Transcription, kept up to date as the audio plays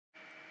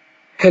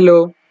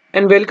Hello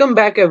and welcome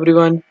back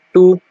everyone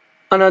to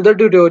another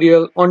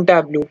tutorial on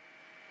Tableau.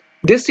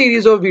 This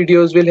series of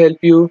videos will help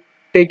you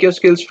take your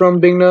skills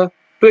from beginner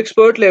to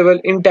expert level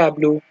in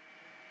Tableau.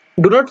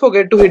 Do not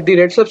forget to hit the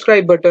red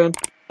subscribe button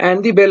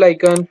and the bell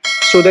icon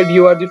so that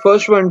you are the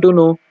first one to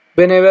know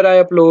whenever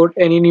I upload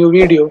any new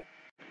video.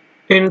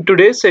 In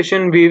today's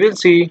session we will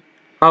see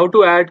how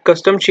to add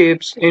custom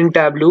shapes in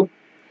Tableau.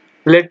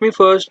 Let me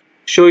first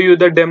show you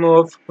the demo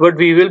of what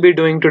we will be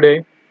doing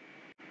today.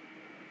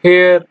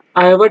 Here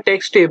I have a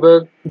text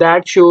table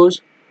that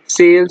shows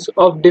sales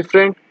of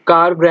different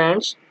car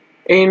brands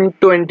in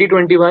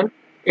 2021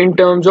 in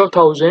terms of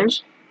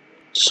thousands.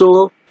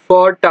 So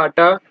for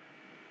Tata,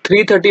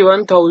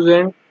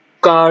 331,000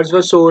 cars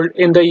were sold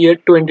in the year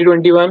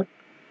 2021.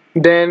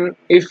 Then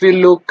if we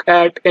look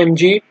at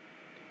MG,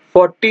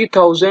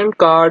 40,000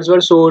 cars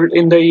were sold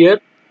in the year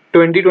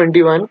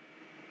 2021.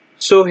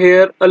 So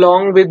here,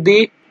 along with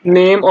the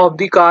name of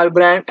the car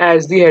brand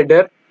as the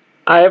header,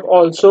 I have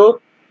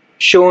also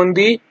shown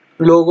the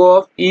logo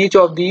of each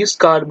of these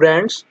car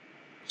brands.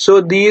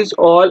 So these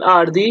all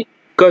are the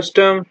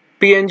custom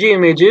PNG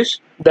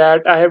images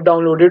that I have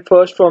downloaded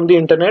first from the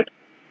internet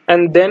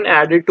and then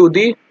added to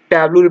the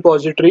Tableau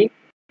repository.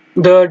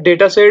 The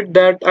dataset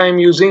that I am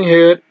using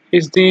here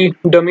is the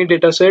dummy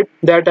dataset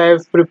that I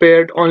have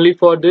prepared only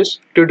for this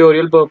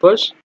tutorial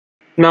purpose.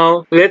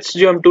 Now let's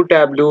jump to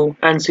Tableau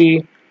and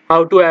see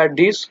how to add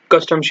these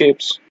custom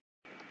shapes.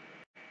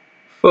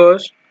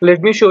 First,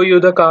 let me show you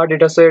the car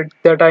dataset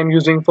that I'm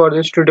using for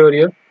this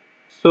tutorial.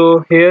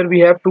 So here we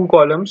have two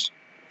columns.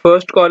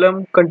 First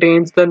column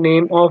contains the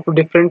name of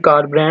different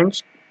car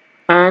brands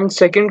and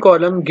second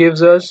column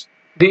gives us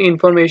the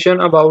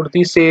information about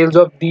the sales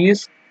of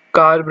these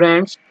car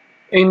brands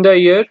in the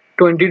year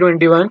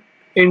 2021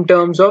 in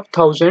terms of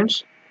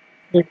thousands.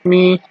 Let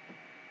me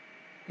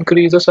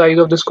increase the size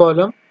of this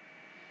column.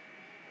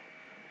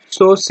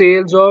 So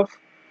sales of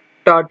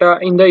Tata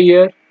in the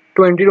year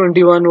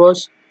 2021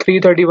 was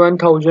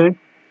 331,000.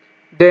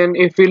 Then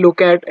if we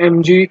look at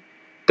MG,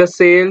 the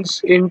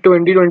sales in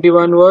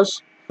 2021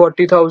 was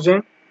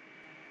 40,000.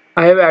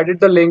 I have added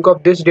the link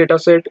of this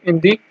dataset in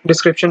the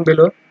description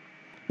below.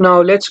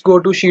 Now let's go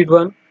to sheet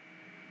 1.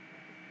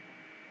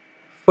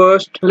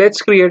 First,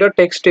 let's create a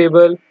text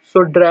table.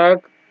 So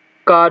drag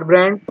car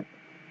brand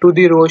to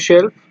the row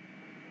shelf.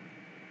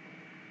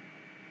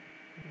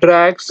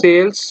 Drag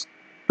sales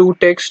to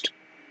text.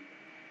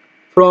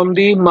 From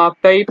the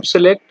mark type,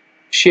 select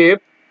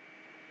shape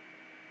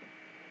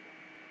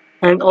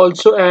and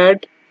also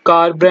add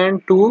car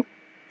brand to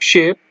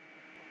shape.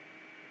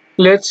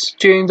 Let's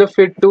change the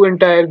fit to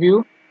entire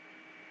view.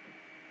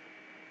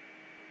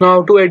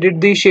 Now to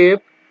edit the shape,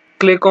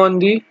 click on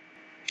the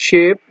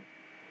shape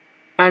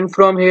and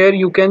from here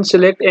you can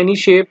select any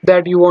shape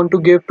that you want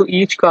to give to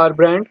each car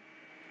brand.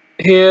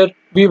 Here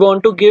we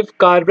want to give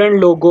car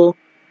brand logo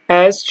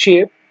as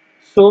shape,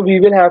 so we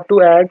will have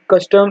to add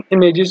custom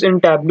images in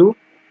Tableau.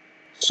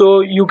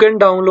 So you can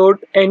download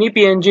any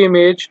PNG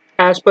image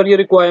as per your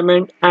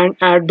requirement and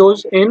add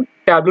those in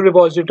Tableau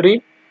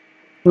repository.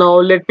 Now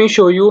let me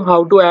show you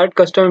how to add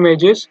custom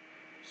images.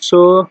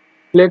 So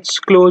let's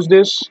close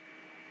this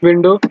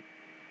window.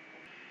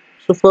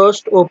 So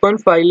first open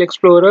File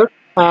Explorer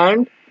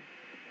and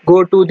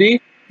go to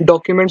the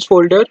Documents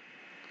folder.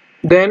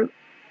 Then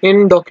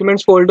in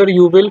Documents folder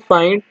you will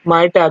find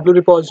My Tableau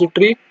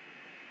repository.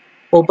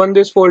 Open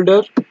this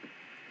folder.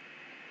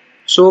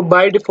 So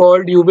by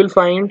default you will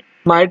find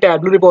My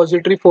Tableau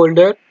repository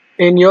folder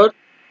in your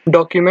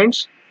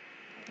documents,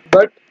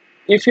 but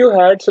if you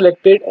had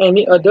selected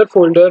any other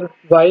folder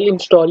while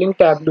installing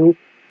Tableau,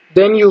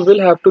 then you will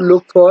have to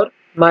look for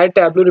My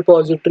Tableau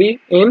repository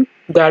in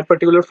that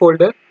particular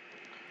folder.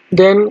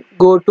 Then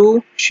go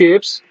to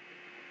Shapes.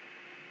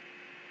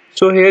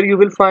 So here you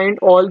will find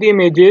all the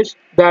images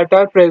that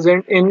are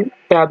present in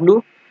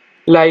Tableau,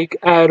 like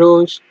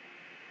arrows,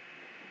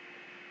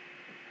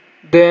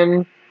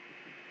 then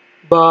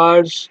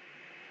bars.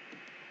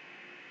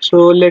 So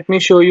let me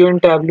show you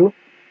in Tableau.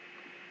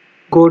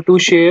 Go to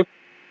Shape,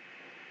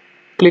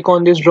 click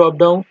on this drop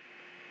down,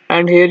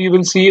 and here you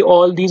will see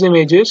all these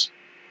images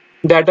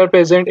that are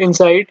present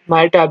inside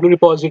My Tableau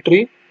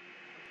repository.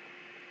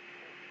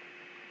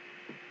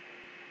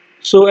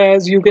 So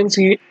as you can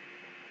see,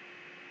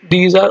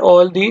 these are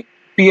all the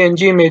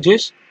PNG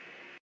images.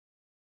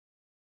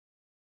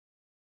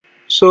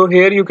 So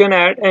here you can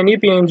add any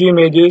PNG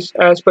images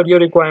as per your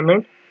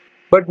requirement,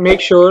 but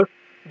make sure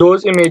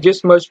those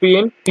images must be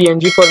in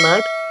PNG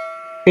format.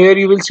 Here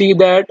you will see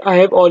that I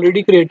have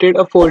already created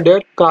a folder,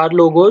 car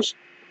logos,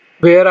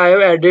 where I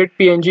have added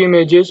PNG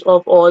images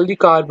of all the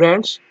car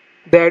brands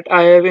that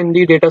I have in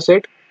the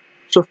dataset.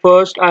 So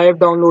first I have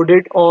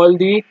downloaded all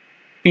the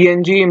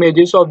PNG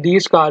images of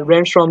these car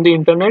brands from the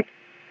internet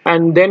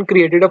and then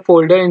created a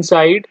folder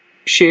inside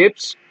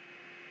shapes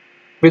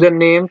with the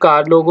name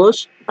car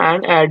logos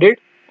and added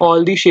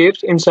all the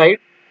shapes inside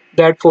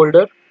that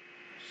folder.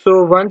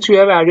 So once you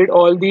have added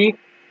all the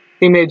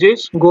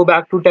images, go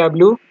back to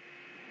Tableau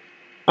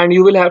and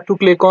you will have to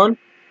click on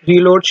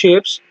reload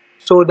shapes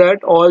so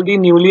that all the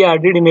newly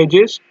added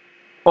images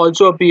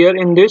also appear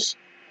in this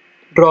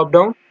drop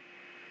down.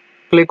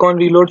 Click on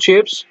reload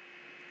shapes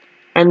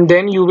and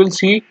then you will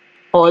see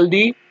all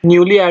the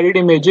newly added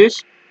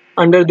images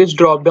under this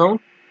drop down.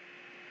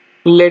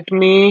 Let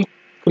me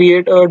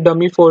create a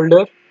dummy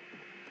folder.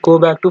 Go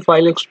back to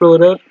File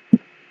Explorer.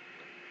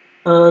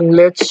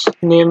 Let's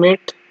name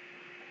it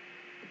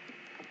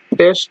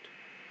test,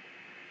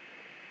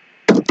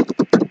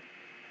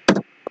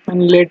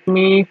 and let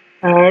me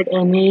add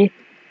any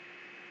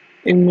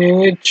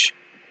image.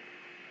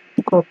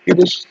 Copy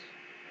this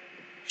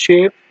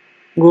shape,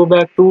 go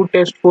back to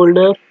test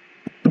folder,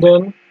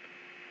 then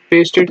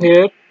paste it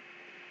here.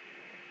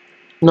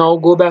 Now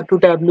go back to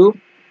Tableau.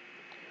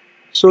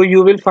 So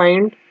you will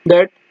find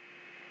that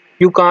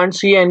you can't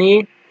see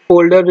any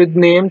folder with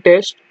name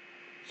test.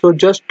 So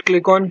just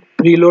click on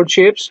reload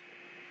shapes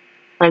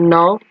and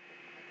now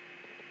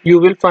you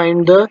will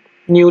find the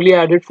newly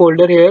added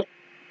folder here.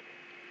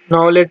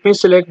 Now let me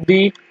select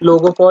the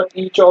logo for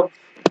each of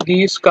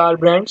these car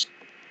brands.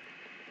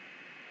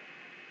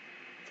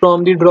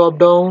 From the drop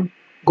down,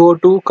 go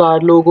to car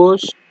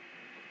logos.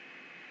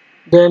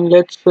 Then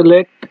let's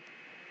select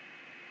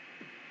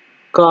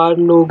car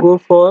logo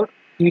for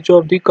each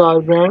of the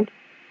car brand.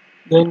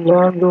 Then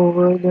Land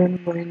Rover, then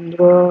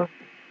Mahindra,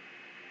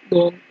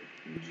 then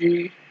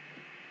G,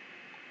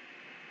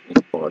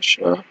 then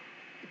Porsche,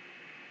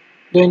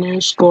 then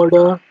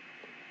Skoda,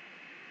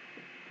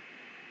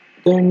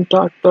 then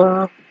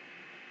Tata,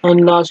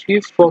 and lastly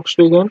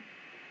Volkswagen.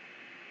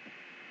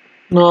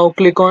 Now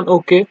click on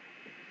OK.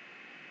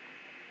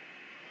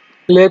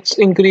 Let's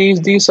increase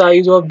the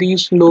size of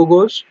these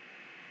logos.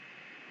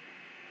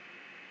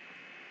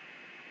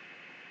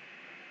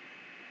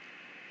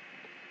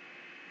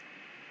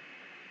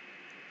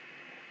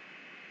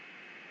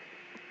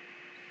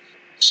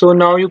 So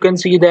now you can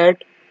see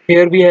that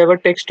here we have a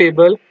text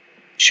table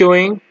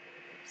showing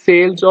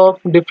sales of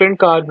different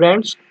car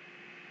brands,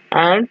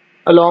 and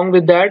along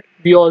with that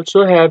we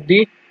also have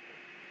the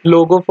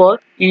logo for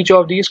each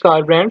of these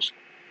car brands.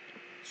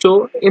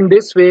 So in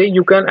this way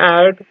you can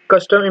add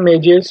custom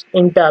images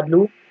in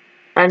Tableau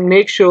and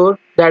make sure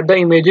that the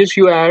images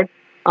you add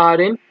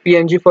are in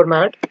PNG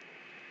format.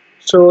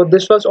 So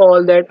this was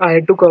all that I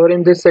had to cover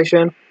in this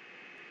session.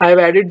 I have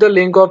added the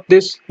link of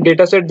this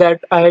dataset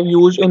that I have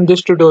used in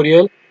this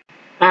tutorial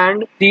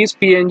and these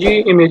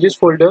Png Images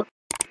folder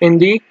in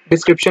the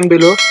description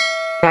below.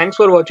 Thanks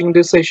for watching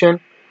this session.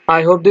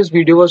 I hope this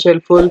video was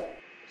helpful.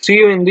 See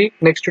you in the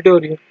next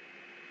tutorial.